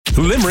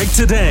Limerick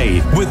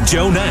Today with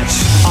Joe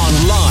Nash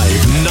on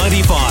Live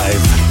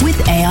 95. With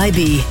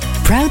AIB,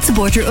 proud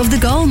supporter of the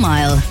Goal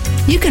Mile.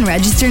 You can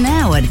register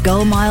now at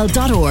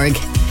goalmile.org.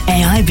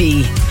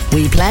 AIB,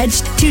 we pledge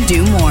to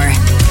do more.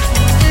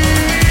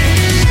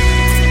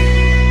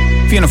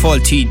 Fianna Fáil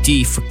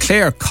TD for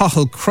Clare,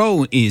 Cathal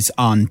Crowe is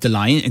on the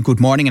line. And good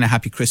morning and a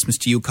happy Christmas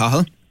to you,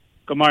 Cathal.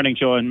 Good morning,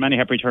 Joe, and many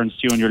happy returns to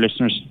you and your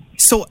listeners.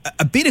 So,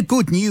 a bit of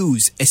good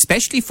news,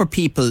 especially for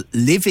people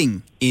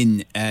living in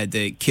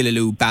the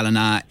Killaloe,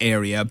 Ballina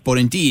area, but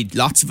indeed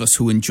lots of us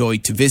who enjoy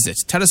to visit.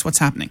 Tell us what's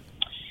happening.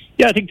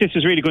 Yeah, I think this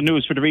is really good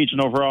news for the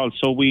region overall.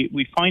 So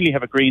we finally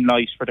have a green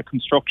light for the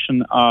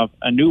construction of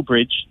a new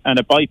bridge and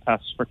a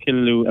bypass for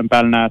Killaloe and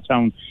Ballina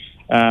town.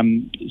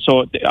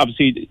 So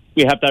obviously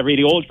we have that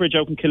really old bridge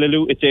out in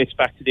Killaloe. It dates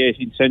back to the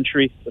 18th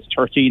century. There's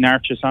 13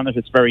 arches on it.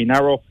 It's very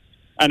narrow.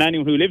 And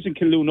anyone who lives in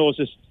Killaloe knows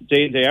this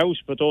day in, day out.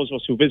 But those of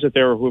us who visit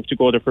there or who have to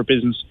go there for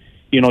business,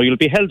 you'll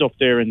be held up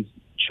there in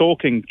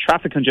choking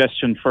traffic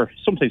congestion for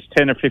sometimes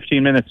 10 or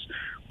 15 minutes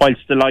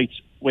whilst the lights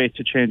wait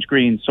to change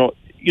green. So,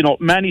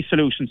 many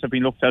solutions have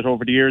been looked at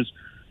over the years.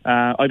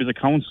 I was a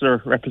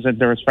councillor representing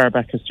there as far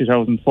back as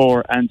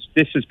 2004, and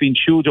this has been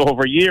chewed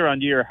over year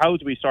on year. How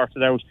do we sort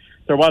it out?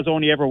 There was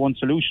only ever one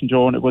solution,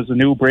 Joe, and it was a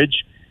new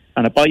bridge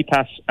and a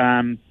bypass.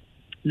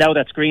 Now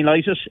that's green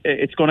lighted,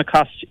 it's going to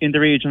cost in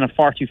the region of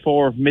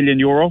 €44 million.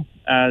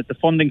 The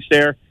funding's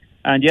there.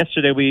 And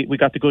yesterday we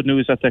got the good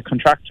news that the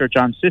contractor,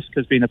 John Sisk,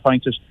 has been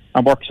appointed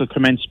and works will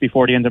commence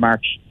before the end of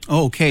March.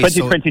 Okay.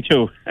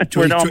 2022.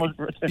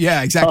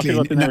 Yeah, exactly.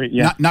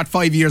 Not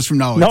 5 years from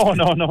now.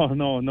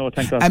 No,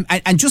 thank God.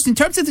 And just in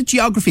terms of the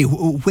geography,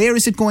 where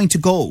is it going to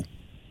go?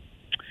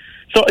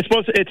 So I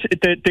suppose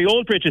the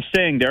old bridge is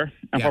staying there,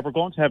 and what we're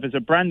going to have is a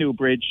brand new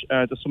bridge.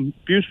 There's some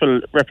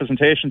beautiful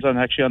representations on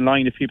actually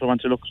online if people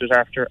want to look at it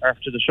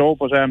after the show.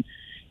 But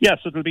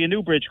so there'll be a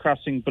new bridge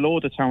crossing below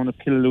the town of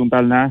Killaloe and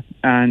Ballina,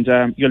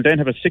 and you'll then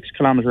have a 6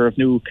 kilometre of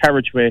new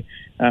carriageway,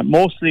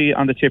 mostly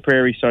on the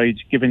Tipperary side,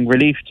 giving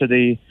relief to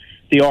the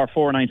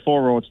R494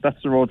 road.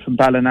 That's the road from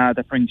Ballina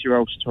that brings you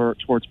out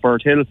towards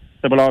Bird Hill.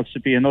 There will also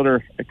be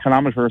another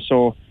kilometre or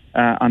so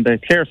on the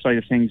Clare side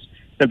of things.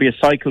 There'll be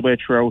a cycleway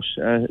throughout,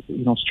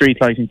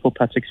 street lighting,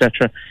 footpaths,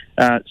 etc.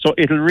 So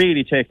it'll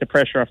really take the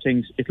pressure off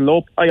things.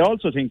 I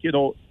also think,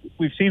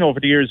 we've seen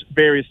over the years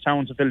various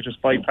towns and villages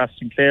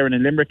bypassing Clare and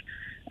in Limerick,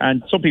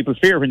 and some people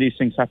fear when these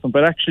things happen.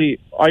 But actually,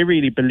 I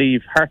really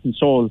believe, heart and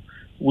soul,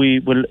 we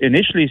will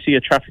initially see a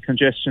traffic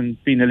congestion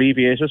being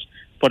alleviated,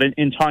 but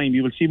in time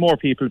you will see more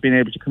people being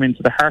able to come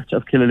into the heart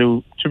of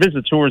Killaloe to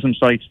visit tourism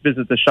sites,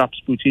 visit the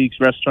shops, boutiques,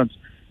 restaurants.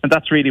 And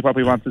that's really what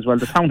we want as well.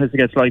 The town has to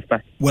get its life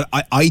back. Well,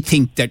 I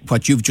think that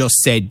what you've just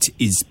said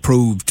is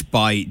proved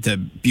by the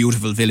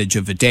beautiful village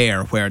of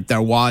Adair, where there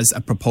was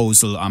a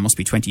proposal, must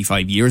be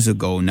 25 years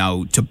ago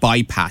now, to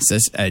bypass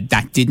it.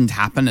 That didn't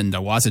happen, and there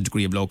was a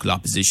degree of local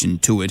opposition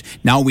to it.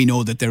 Now we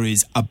know that there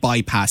is a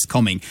bypass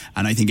coming,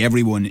 and I think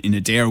everyone in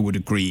Adair would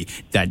agree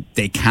that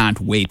they can't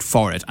wait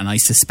for it. And I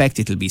suspect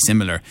it'll be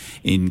similar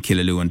in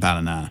Killaloe and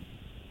Ballina.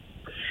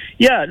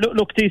 Yeah,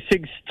 look, these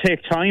things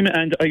take time,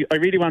 and I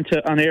really want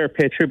to, on air,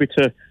 pay tribute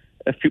to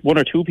one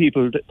or two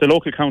people. The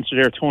local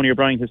councillor there, Tony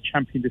O'Brien, has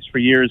championed this for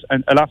years,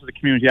 and a lot of the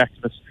community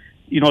activists.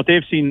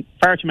 They've seen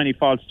far too many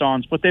false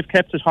dawns, but they've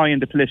kept it high in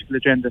the political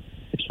agenda.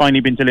 It's finally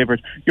been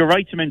delivered. You're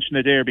right to mention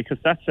it there, because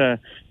that's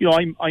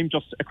I'm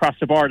just across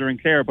the border in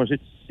Clare, but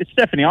it's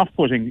definitely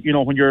off-putting.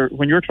 When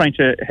you're trying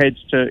to head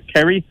to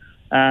Kerry,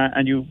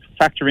 and you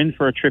factor in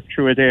for a trip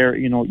through Adair,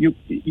 you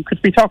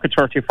could be talking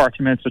 30 or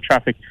 40 minutes of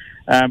traffic.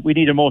 We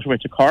need a motorway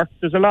to Cork.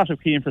 There's a lot of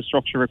key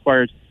infrastructure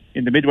required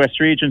in the Midwest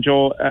region,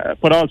 Joe,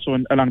 but also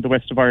along the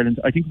west of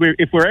Ireland. I think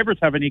if we're ever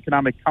to have an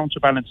economic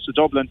counterbalance to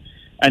Dublin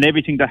and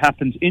everything that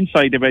happens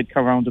inside the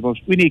Redcar roundabout,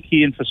 we need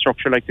key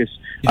infrastructure like this.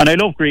 Yeah. And I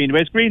love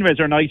greenways. Greenways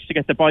are nice to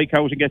get the bike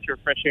out and get your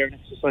fresh air and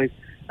exercise.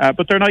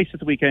 But they're nice at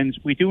the weekends.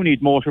 We do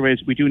need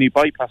motorways. We do need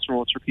bypass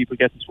roads for people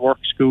getting to work,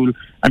 school,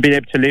 and being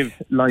able to live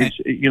lives,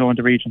 in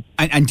the region.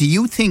 And do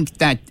you think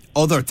that,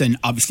 other than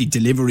obviously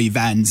delivery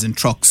vans and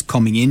trucks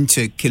coming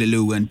into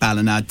Killaloe and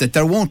Ballina, that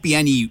there won't be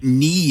any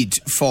need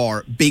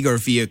for bigger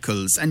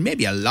vehicles and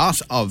maybe a lot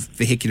of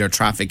vehicular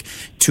traffic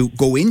to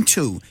go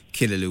into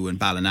Killaloe and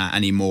Ballina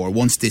anymore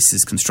once this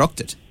is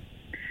constructed?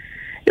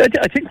 Yeah,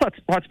 I think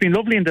what's been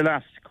lovely in the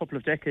last couple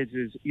of decades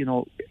is,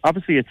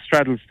 obviously it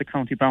straddles the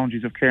county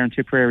boundaries of Clare and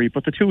Tipperary,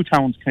 but the two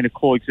towns kind of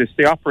coexist.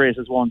 They operate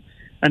as one.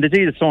 And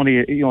indeed, it's only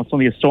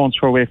a stone's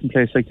throw away from a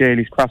place like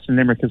Daly's Cross in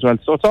Limerick as well.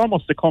 So it's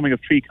almost the coming of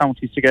three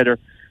counties together.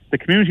 The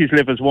communities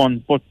live as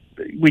one, but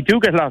we do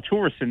get a lot of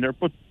tourists in there.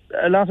 But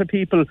a lot of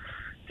people,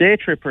 day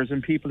trippers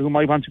and people who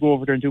might want to go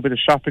over there and do a bit of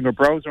shopping or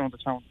browse around the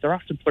town, they're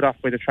often put off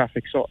by the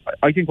traffic. So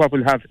I think what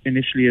we'll have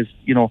initially is,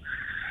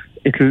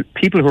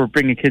 people who are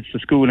bringing kids to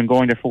school and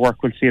going there for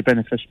work will see a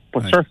benefit.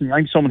 But certainly,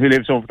 I'm someone who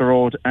lives over the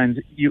road,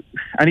 and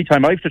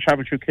anytime I have to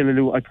travel through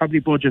Killaloe, I probably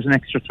budget an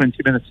extra 20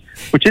 minutes,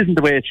 which isn't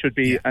the way it should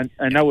be, and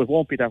now it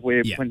won't be that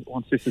way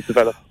once this is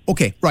developed.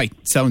 Okay, right.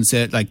 Sounds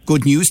like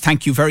good news.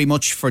 Thank you very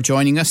much for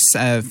joining us,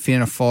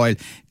 Fianna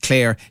Fáil,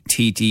 Claire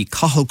TD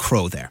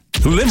Cathal there.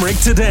 Limerick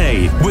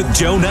Today with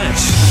Joe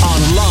Nash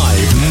on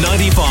Live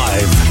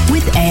 95.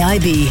 With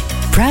AIB,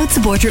 proud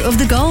supporter of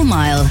the Goal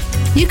Mile.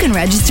 You can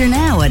register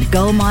now at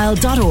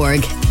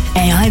goalmile.org.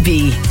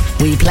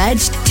 AIB, we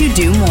pledge to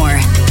do more.